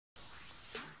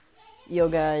Yo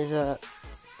guys,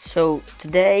 so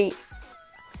today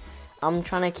I'm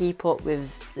trying to keep up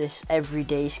with this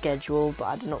everyday schedule, but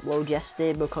I didn't upload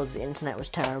yesterday because the internet was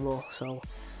terrible. So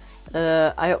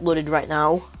I uploaded right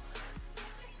now,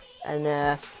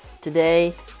 and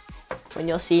today, when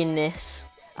you're seeing this,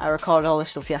 I recorded all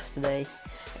this stuff yesterday,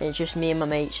 and it's just me and my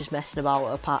mates just messing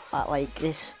about at like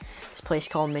this place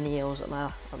called Mini Hills at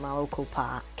my local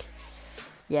park.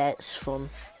 Yeah, it's fun.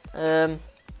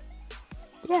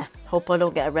 Yeah, hope I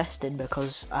don't get arrested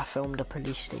because I filmed a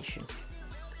police station.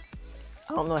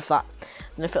 I don't know if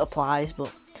it applies,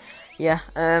 but yeah.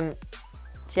 So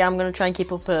yeah, I'm gonna try and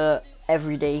keep up a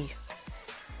everyday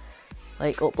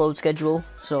like upload schedule.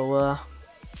 So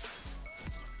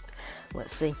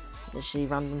let's see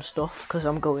random stuff, because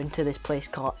I'm going to this place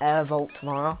called Air Vault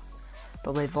tomorrow.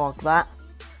 Probably vlog that.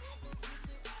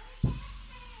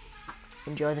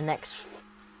 Enjoy the next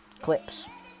clips.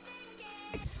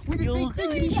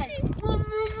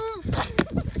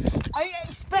 I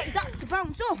expect that to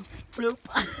bounce off. Bloop.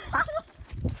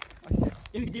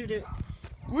 Do it.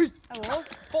 Wait. Hello.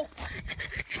 Oh.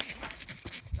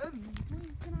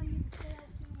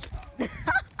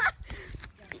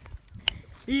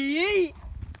 Yee.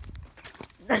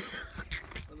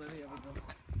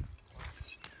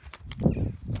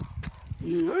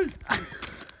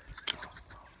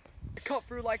 Cut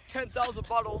through like 10,000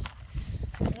 bottles.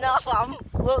 Nah, fam.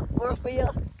 Look, we're up here.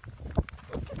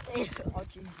 Oh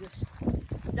Jesus!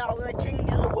 Now we're the king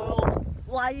of the world,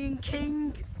 Lion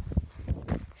King.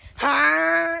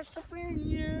 Ha!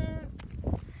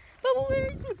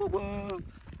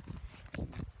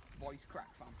 Voice crack,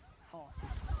 fam.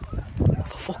 Horses. What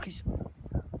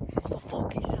the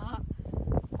fuck is that?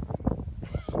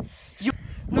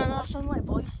 No, that sounds like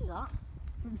voices. That.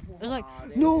 It's like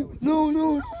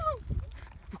no.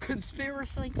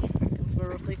 Conspiracy.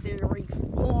 Conspiracy theories.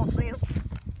 Horses.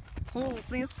 Right,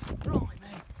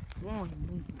 We're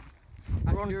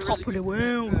on top of the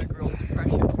world. Bear Grylls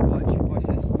impression. Watch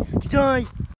this. Today.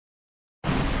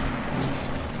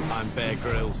 I'm Bear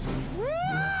Grylls.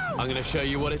 I'm going to show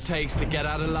you what it takes to get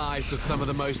out alive to some of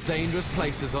the most dangerous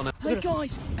places on Earth. Hey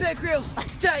guys, Bear Grylls.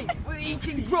 Today we're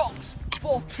eating rocks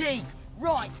for tea.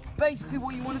 Right, basically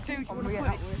what you want to do is you want to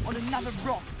put it on another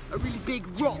rock, a really big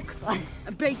rock,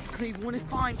 and basically we want to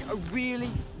find a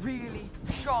really, really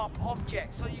sharp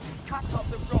object so you can cut up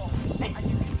the rock and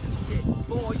you can eat it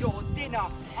for your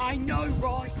dinner. I know,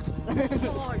 right?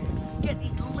 So, get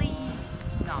these leaves.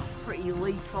 No, pretty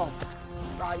lethal.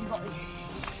 Right, you've got this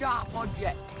sharp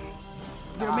object.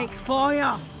 We're gonna make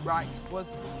fire. Right,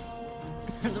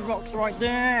 The rock's right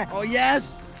there. oh yes!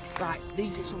 Right,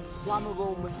 these are some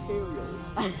flammable materials.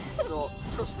 So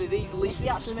trust me, these leaves. If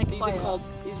you actually make a these fire. are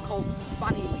called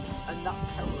fanny leaves, and that's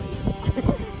calorie.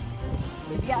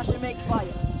 If you actually make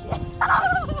fire.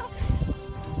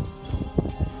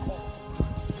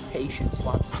 Patience,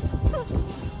 lads.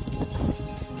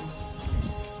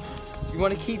 You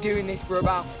want to keep doing this for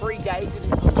about 3 days, and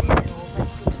it's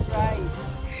Right.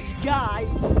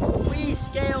 Guys, we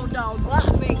scaled down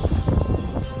that thing.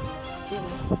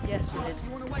 Yes, we did. You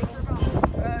want to wait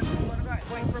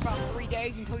for about 3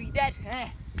 days until you're dead? Eh?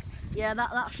 Yeah,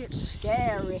 that shit's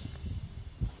scary.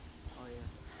 Oh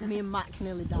yeah. Me and Max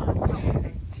nearly died.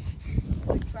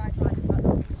 We tried riding back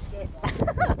up to escape.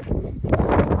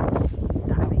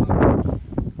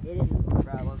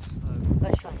 Right,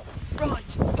 Let's try it.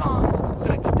 Right, guys.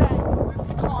 So today we'll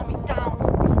be climbing down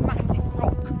this massive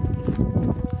rock.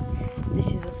 This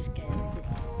is a scary bit.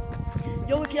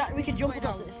 Yo, we can jump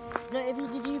across this. No,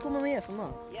 did you come over here from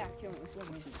that? Yeah, come on, this one.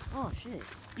 Oh shit.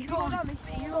 You go down this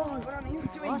bit, you go down here.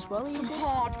 Oh, that's well Some easy.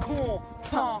 hardcore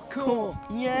parkour.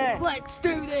 Yeah. Let's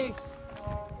do this.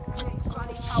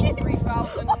 Spanish Power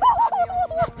 3000.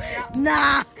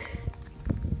 Nah.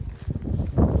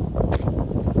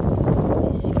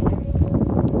 This is scary.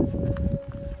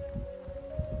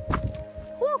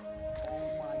 Woo.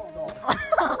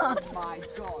 Oh my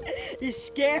god. It's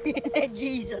scary, isn't it,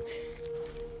 Jesus?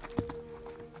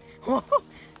 You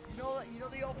know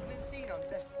the opening scene on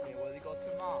Destiny where they go to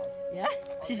Mars? Yeah.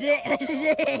 This is it. You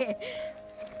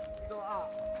know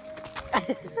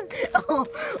that? Oh.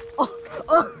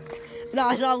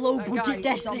 That's our low That guy, budget he's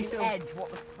Destiny on the film. edge,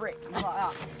 what the frick? You know like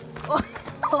that?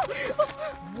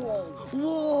 Whoa.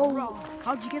 Whoa.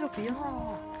 How'd you get up here?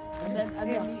 And then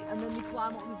they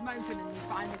climb up this mountain and they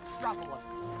find a traveller.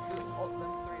 Up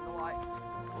them through the light.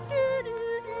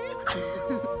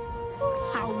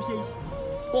 Houses.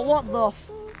 What the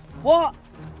what?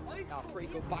 Yeah, pretty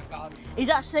good background. Is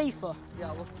that safer?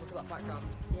 Yeah, look at that background.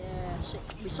 Yeah, sick.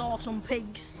 We saw some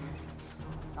pigs.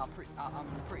 I'm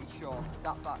pretty sure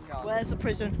that background. Where's the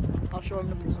prison? I'll show him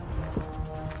the prison.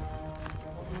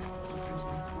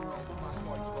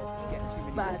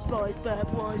 Bad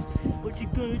boys, what you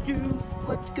gonna do?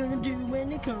 What you gonna do when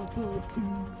they come for a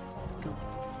poo? Go,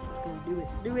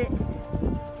 do it.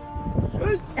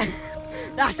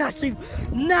 That's actually,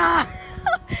 nah!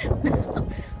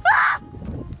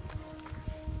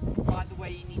 By the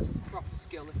way, you need some proper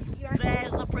skill.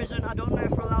 There's the prison. I don't know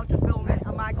if we're allowed to film it.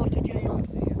 I might go to jail. I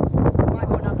see you. I might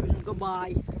go down to prison.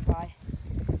 Goodbye. Bye.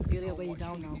 You're the way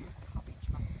down now.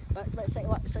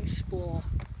 Let's explore.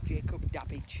 Jacob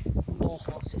Dabbage. More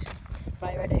horses.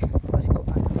 Right, ready? Let's go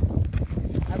back.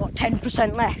 I've got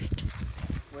 10% left.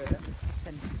 Where? Have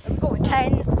we got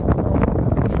 10? 88.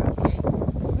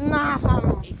 Nah,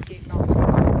 fam. 88 now.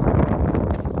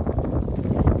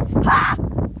 Ha!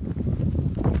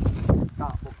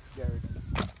 That looks scary.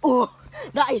 Oh,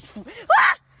 that is.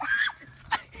 Ah!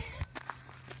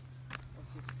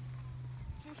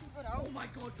 Oh my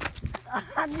god.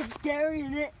 And it's scary,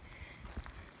 isn't it?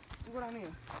 You go down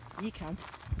here. You can.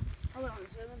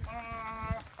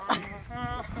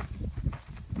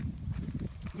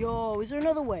 Yo, is there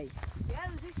another way? Yeah,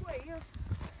 there's this way, yeah.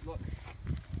 Look.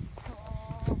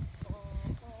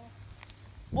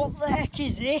 What the heck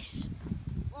is this?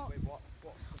 Wait,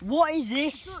 what's What is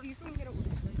this? Look, you can get up this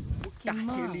way. that?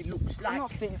 Man, Really looks I'm like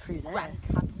not fitting through there. Grand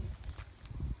Canyon.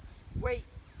 Wait.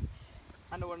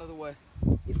 I know another way.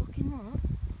 You fucking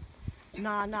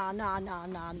not? Nah.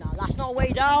 That's not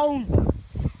way down.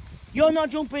 You're not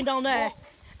jumping down there.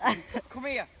 Come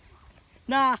here.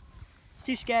 Nah, it's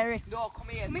too scary. No, come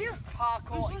here. Come here. This is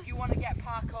parkour. If you want to get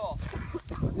parkour,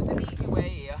 there's an easy way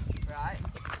here, right?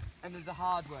 And there's a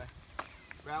hard way.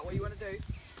 Right, what you want to do,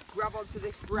 grab onto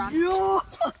this branch. Yo!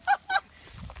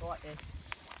 Go like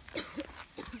this.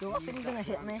 Yo, I think you're gonna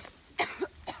hit me.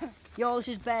 Yo, this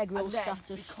is Bear Grylls And then,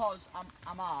 status. because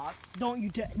I'm hard, Don't you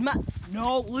dare.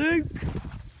 No, Luke!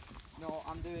 no,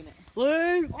 I'm doing it.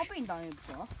 Luke! I've been down here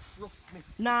before. Trust me.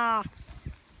 Nah.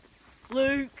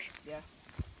 Luke! Yeah.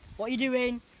 What are you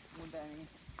doing? One down here.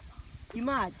 You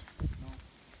mad? No.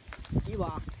 You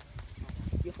are.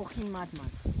 You're fucking mad, man.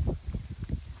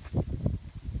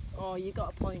 Oh, you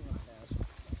got a point right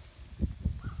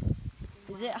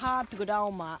there. Is it hard to go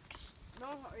down, Max? No,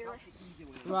 not really. That's the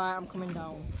easy way. Right, I'm coming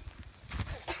down.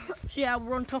 So yeah,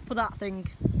 we're on top of that thing.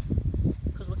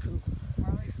 Because we're cool.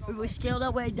 We scaled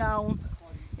our way down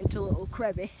into a little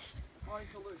crevice. According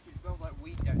to Lucy, it smells like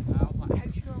weed down there. I was like,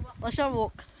 how'd you know that? Let's have a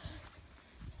look.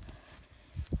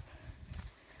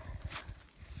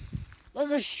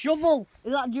 There's a shovel!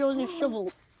 Is that Joseph's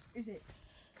shovel? Is it?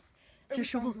 It's a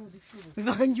shovel. Joseph's shovel. We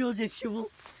found Joseph's shovel.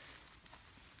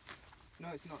 No,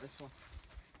 it's not this one.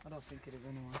 I don't think it is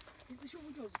anyway. Is the shovel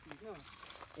Josephine? No.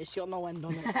 It's got no end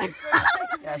on it.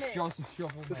 Yeah, it's Joseph's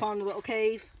shovel. We mate. found a little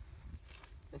cave.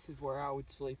 This is where I would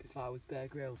sleep if I was Bear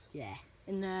Grylls. Yeah,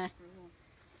 in there.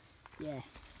 Yeah,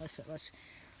 let's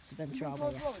venture out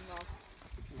here.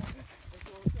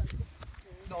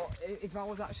 No, if I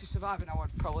was actually surviving, I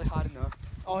would probably hide in there.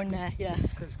 Oh, in there, yeah.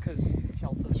 Because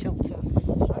shelter. Shelter.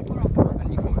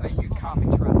 And you can't be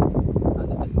trapped. And there's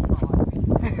not like me.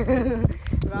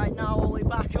 Right now, are we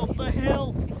back up the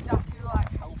hill? It's actually like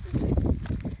helping this.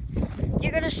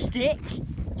 You're gonna stick.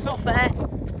 It's not fair. To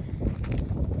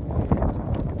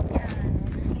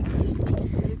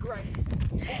the ground.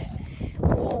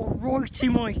 Oh, righty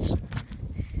mate.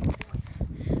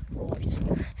 Right.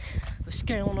 We're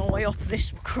scaling our way up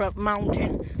this crap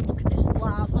mountain. Look at this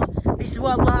lava. This is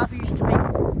where lava used to be.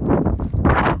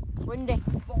 It's windy.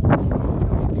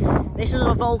 This was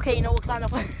a volcano kind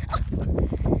of. We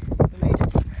made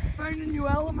it. Found a new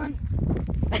element.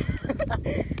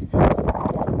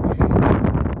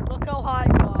 Look how high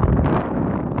we are.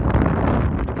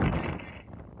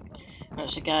 Right,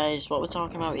 so guys, what we're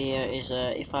talking about here is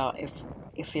if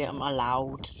I'm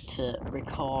allowed to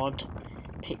record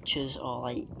pictures or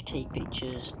like take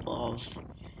pictures of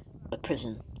a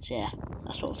prison. So yeah,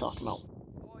 that's what we're talking about.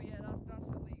 Oh yeah, that's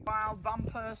illegal. While Van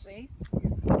Persie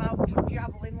allowed to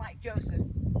javelin like Joseph.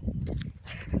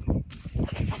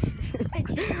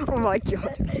 Oh my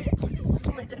god.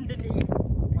 Slid underneath.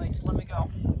 Wait, just let me go.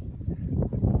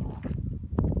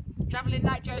 Javelin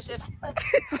like Joseph.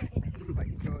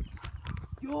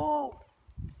 Yo!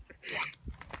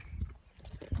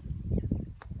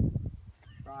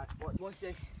 Right, what's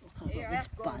this? Yeah, This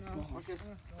go bad on now. boy. What's this?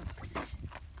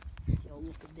 Yo,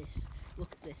 look at this.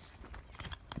 Look at this.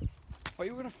 Are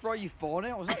you gonna throw your phone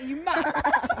out? Was that you mad?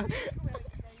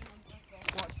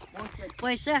 What's this?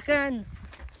 Wait a second.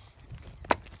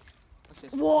 What's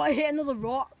this? What? I hit another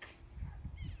rock.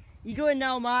 You going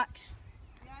now, Max?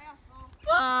 Yeah, yeah.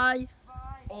 Bye.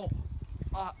 Oh,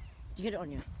 Did you get it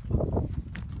on you?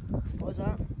 What was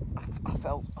that? I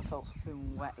felt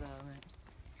something wet there, mate.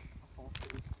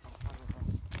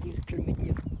 Use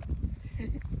chlamydia.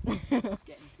 It's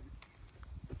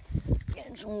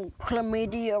Getting some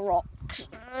chlamydia rocks.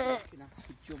 I reckon I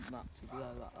could jump that to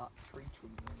there, that tree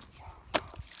trunk there. Do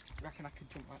you reckon I could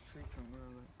jump that tree trunk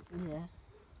there? Yeah.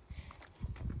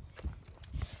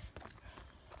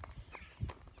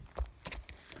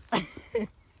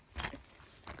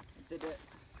 Did it?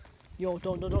 Yo,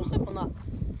 don't step on that.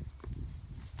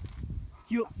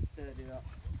 Yo. That's sturdy that.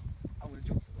 I would have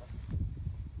jumped to that.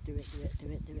 Do it.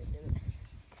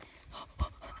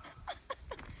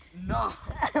 No!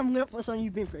 I'm gonna put this on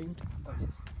you being framed.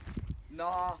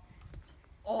 Nah.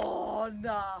 Oh,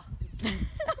 nah.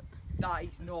 That is,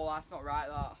 no, that's not right,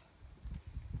 that.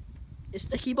 It's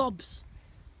Sticky Bobs.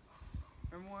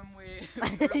 Remember when we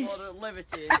were at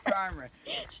Liberty in primary?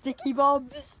 Sticky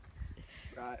Bobs.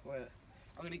 Right, wait.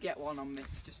 I'm gonna get one on me,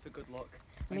 just for good luck.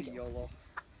 Make Maybe it- YOLO.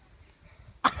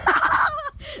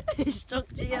 It's stuck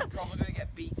to you. I'm probably gonna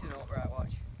get beaten up, right,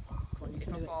 watch. Come on, you If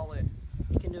can I do it. fall in.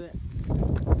 You can do it.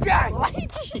 Yes! Why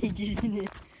you just in it?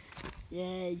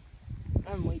 Yay. I'm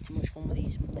having way too much fun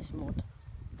with this mud.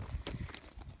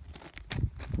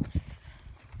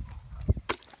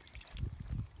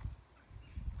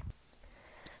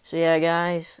 So yeah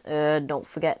guys, don't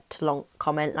forget to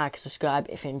comment, like, subscribe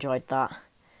if you enjoyed that.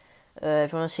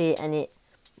 If you want to see any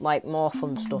more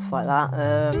fun stuff like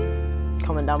that,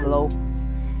 comment down below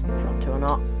if you want to or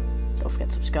not. Don't forget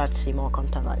to subscribe to see more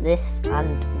content like this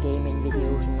and gaming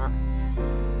videos and that.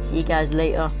 See you guys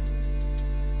later.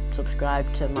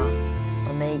 Subscribe to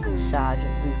my mate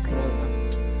Sergeant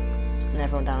Rukinator and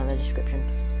everyone down in the description.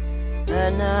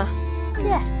 And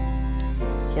yeah,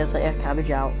 see you guys later.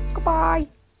 Cabbage out. Goodbye.